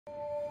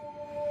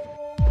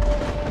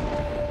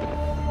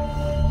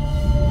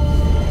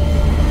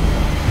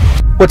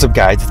What's up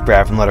guys, it's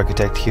Brad from Let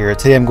Architect here.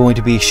 Today I'm going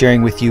to be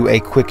sharing with you a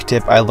quick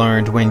tip I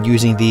learned when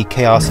using the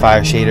KHAOS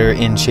fire shader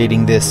in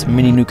shading this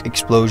mini nuke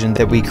explosion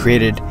that we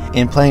created.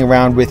 In playing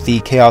around with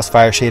the KHAOS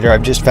fire shader,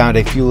 I've just found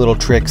a few little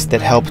tricks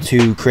that help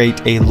to create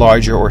a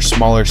larger or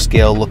smaller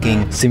scale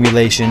looking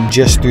simulation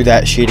just through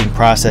that shading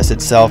process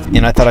itself,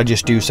 and I thought I'd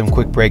just do some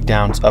quick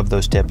breakdowns of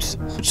those tips.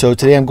 So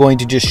today I'm going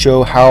to just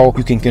show how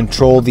you can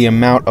control the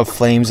amount of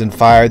flames and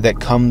fire that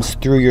comes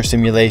through your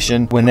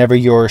simulation whenever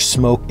your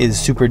smoke is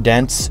super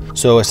dense.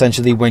 So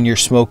essentially when your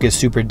smoke is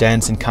super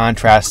dense and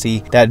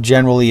contrasty, that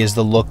generally is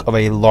the look of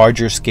a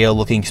larger scale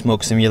looking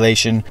smoke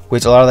simulation,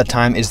 which a lot of the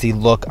time is the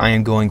look I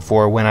am going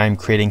for when I'm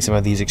creating some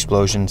of these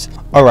explosions.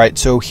 Alright,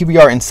 so here we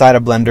are inside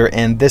of Blender,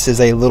 and this is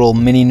a little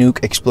mini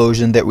nuke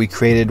explosion that we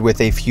created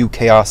with a few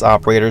KHAOS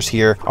operators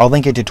here. I'll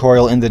link a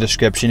tutorial in the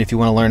description if you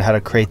want to learn how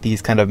to create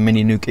these kind of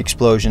mini nuke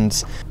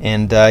explosions.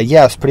 And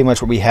yeah, it's pretty much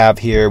what we have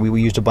here.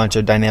 We used a bunch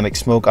of dynamic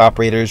smoke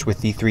operators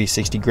with the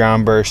 360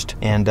 ground burst,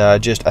 and I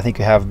think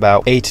we have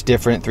about 8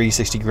 different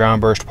 360 ground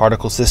burst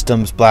particle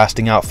systems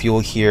blasting out fuel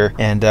here,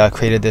 and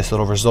created this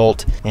little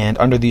result. And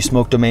under the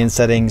smoke domain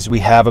settings, we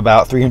have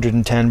about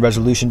 310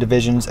 resolution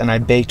divisions, and I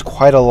baked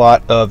quite a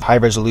lot of high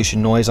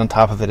resolution noise on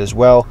top of it as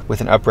well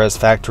with an upres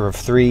factor of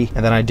 3,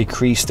 and then I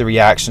decreased the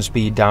reaction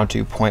speed down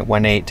to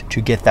 0.18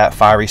 to get that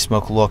fiery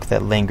smoke look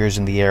that lingers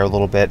in the air a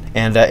little bit.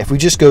 And if we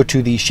just go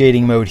to the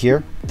shading mode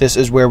here, this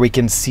is where we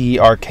can see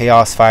our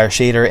KHAOS fire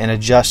shader and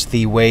adjust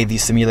the way the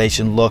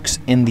simulation looks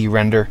in the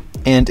render.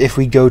 And if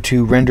we go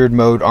to rendered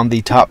mode on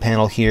the top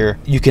panel here,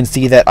 you can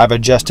see that I've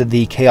adjusted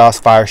the KHAOS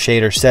fire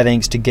shader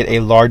settings to get a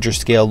larger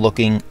scale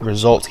looking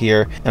result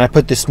here. And I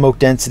put the smoke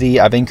density,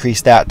 I've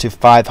increased that to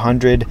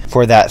 500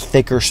 for that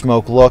thicker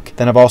smoke look.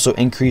 Then I've also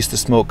increased the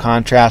smoke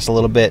contrast a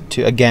little bit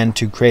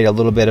to create a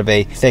little bit of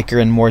a thicker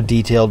and more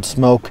detailed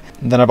smoke.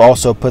 And then I've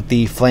also put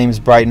the flames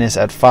brightness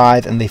at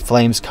 5 and the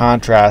flames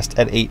contrast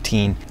at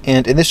 18.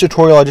 And in this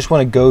tutorial, I just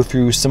want to go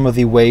through some of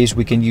the ways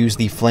we can use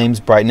the flames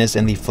brightness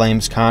and the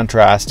flames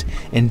contrast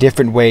in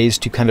different ways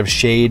to kind of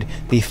shade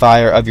the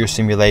fire of your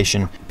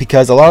simulation.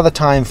 Because a lot of the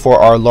time for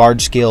our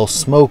large scale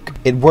smoke,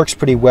 it works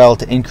pretty well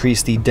to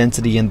increase the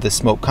density in the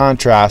smoke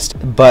contrast,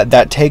 but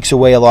that takes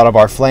away a lot of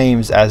our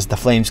flames as the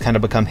flames kind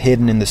of become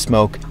hidden in the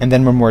smoke. And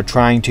then when we're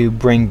trying to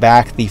bring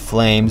back the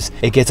flames,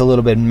 it gets a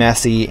little bit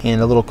messy and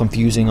a little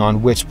confusing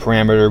on which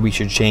parameter we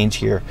should change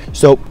here.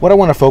 So what I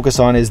want to focus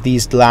on is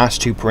these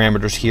last two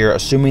parameters here,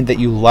 assuming that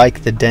you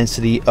like the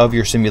density of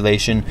your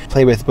simulation.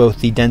 Play with both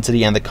the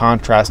density and the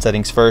contrast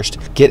settings first,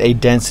 get a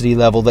density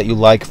level that you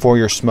like for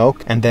your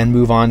smoke, and then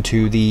move on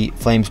to the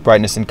flames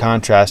brightness and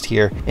contrast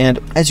here. And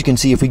as you can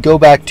see, if we go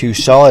back to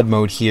solid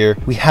mode here,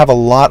 we have a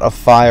lot of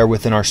fire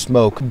within our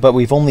smoke, but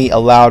we've only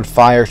allowed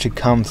fire to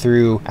come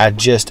through at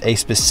just a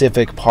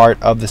specific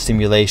part of the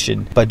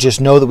simulation. But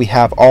just know that we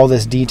have all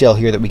this detail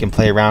here that we can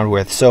play around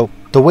with. So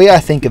the way I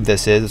think of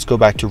this is, let's go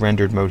back to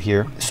rendered mode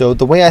here. So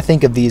the way I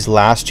think of these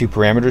last two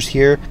parameters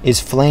here is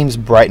flames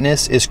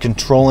brightness is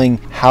controlling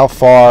how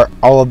far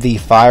all of the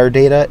fire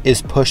data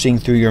is pushing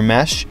through your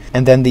mesh,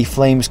 and then the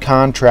flames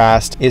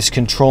contrast is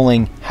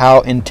controlling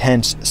how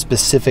intense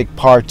specific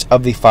parts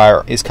of the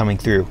fire is coming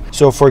through.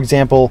 So for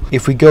example,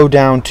 if we go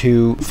down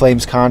to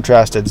flames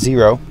contrast at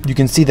 0, you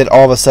can see that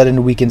all of a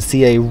sudden we can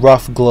see a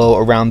rough glow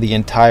around the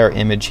entire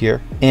image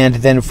here. And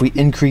then if we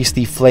increase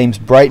the flames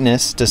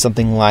brightness to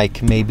something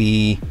like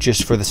maybe,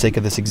 just for the sake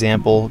of this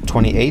example,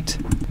 28,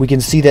 we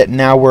can see that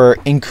now we're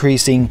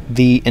increasing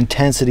the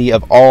intensity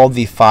of all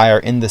the fire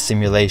in the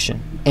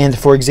simulation. And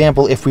for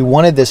example, if we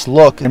wanted this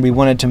look and we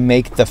wanted to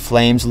make the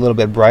flames a little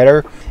bit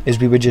brighter, is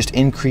we would just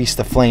increase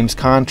the flames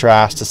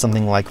contrast to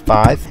something like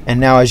 5. And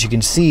now as you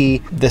can see,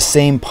 the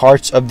same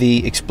parts of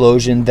the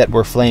explosion that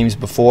were flames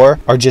before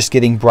are just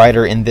getting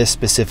brighter in this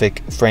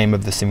specific frame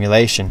of the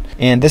simulation.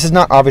 And this is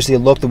not obviously a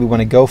look that we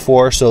want to go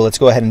for, so let's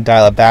go ahead and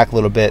dial it back a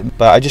little bit.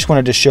 But I just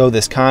wanted to show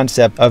this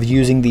concept of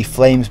using the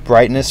flames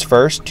brightness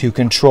first to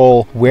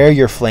control where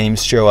your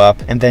flames show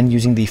up, and then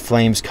using the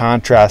flames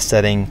contrast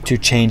setting to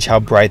change how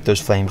bright those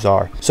flames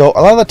are. So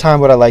a lot of the time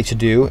what I like to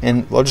do,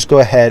 and we'll just go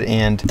ahead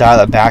and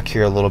dial it back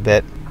here a little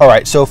bit.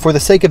 Alright, so for the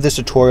sake of this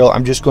tutorial,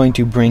 I'm just going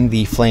to bring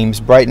the flames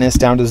brightness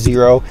down to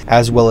 0,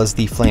 as well as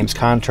the flames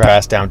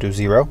contrast down to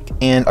 0.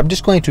 And I'm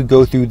just going to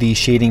go through the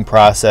shading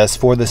process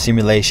for the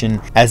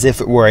simulation as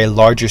if it were a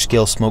larger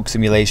scale smoke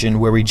simulation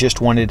where we just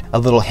wanted a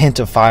little hint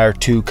of fire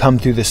to come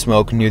through the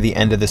smoke near the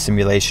end of the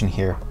simulation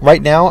here.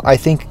 Right now, I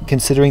think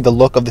considering the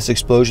look of this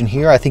explosion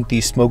here, I think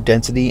the smoke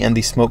density and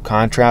the smoke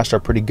contrast are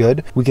pretty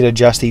good. We could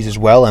adjust these as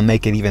well and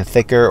make it even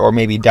thicker, or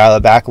maybe dial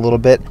it back a little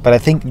bit. But I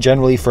think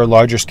generally for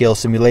larger scale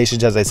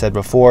simulations, as I I said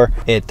before,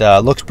 it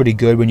looks pretty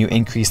good when you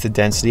increase the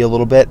density a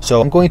little bit. So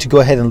I'm going to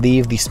go ahead and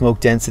leave the smoke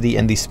density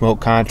and the smoke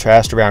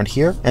contrast around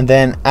here. And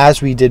then,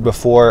 as we did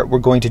before, we're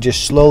going to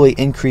just slowly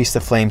increase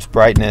the flame's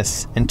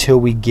brightness until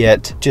we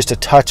get just a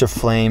touch of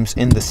flames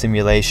in the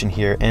simulation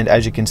here. And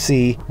as you can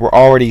see, we're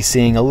already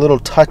seeing a little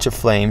touch of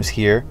flames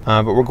here,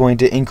 but we're going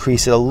to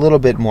increase it a little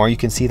bit more. You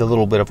can see the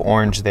little bit of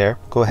orange there.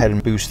 Go ahead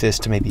and boost this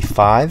to maybe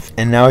 5.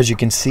 And now, as you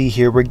can see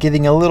here, we're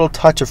getting a little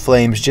touch of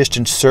flames just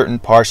in certain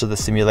parts of the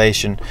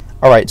simulation.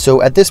 Alright,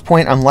 so at this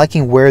point, I'm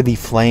liking where the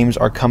flames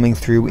are coming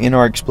through in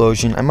our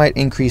explosion. I might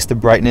increase the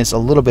brightness a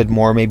little bit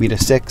more, maybe to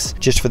 6,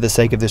 just for the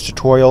sake of this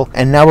tutorial.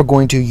 And now we're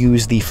going to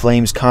use the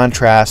flames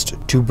contrast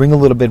to bring a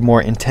little bit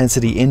more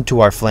intensity into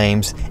our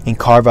flames and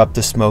carve up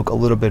the smoke a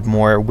little bit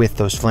more with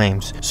those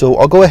flames. So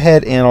I'll go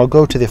ahead and I'll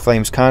go to the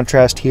flames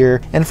contrast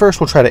here, and first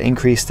we'll try to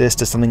increase this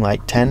to something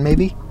like 10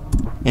 maybe.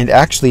 And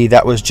actually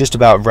that was just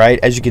about right.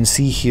 As you can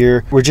see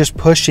here, we're just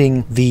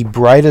pushing the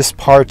brightest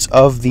parts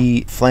of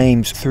the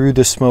flames through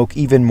the smoke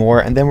even more,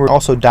 and then we're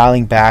also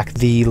dialing back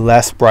the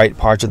less bright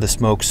parts of the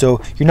smoke.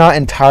 So you're not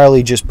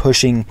entirely just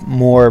pushing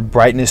more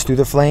brightness through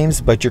the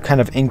flames, but you're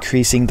kind of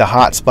increasing the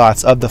hot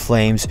spots of the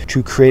flames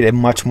to create a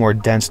much more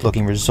dense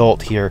looking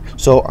result here.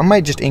 So I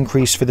might just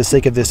increase, for the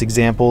sake of this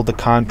example, the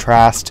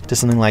contrast to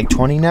something like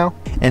 20 now.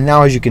 And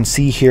now, as you can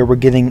see here, we're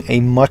getting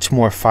a much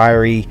more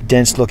fiery,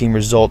 dense looking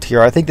result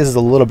here. I think this is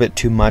a little bit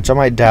too much. I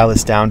might dial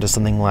this down to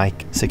something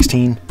like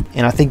 16.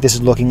 And I think this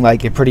is looking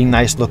like a pretty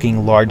nice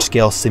looking large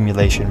scale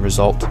simulation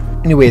result.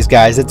 Anyways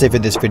guys, that's it for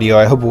this video.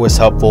 I hope it was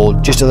helpful.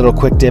 Just a little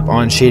quick tip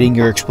on shading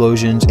your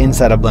explosions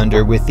inside of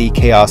Blender with the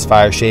KHAOS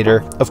Fire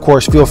Shader. Of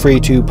course, feel free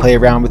to play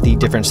around with the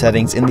different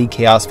settings in the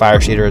KHAOS Fire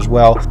Shader as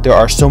well. There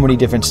are so many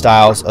different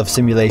styles of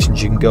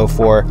simulations you can go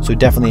for, so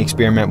definitely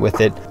experiment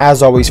with it.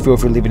 As always, feel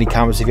free to leave any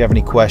comments if you have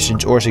any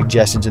questions or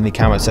suggestions in the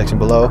comment section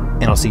below,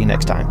 and I'll see you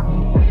next time.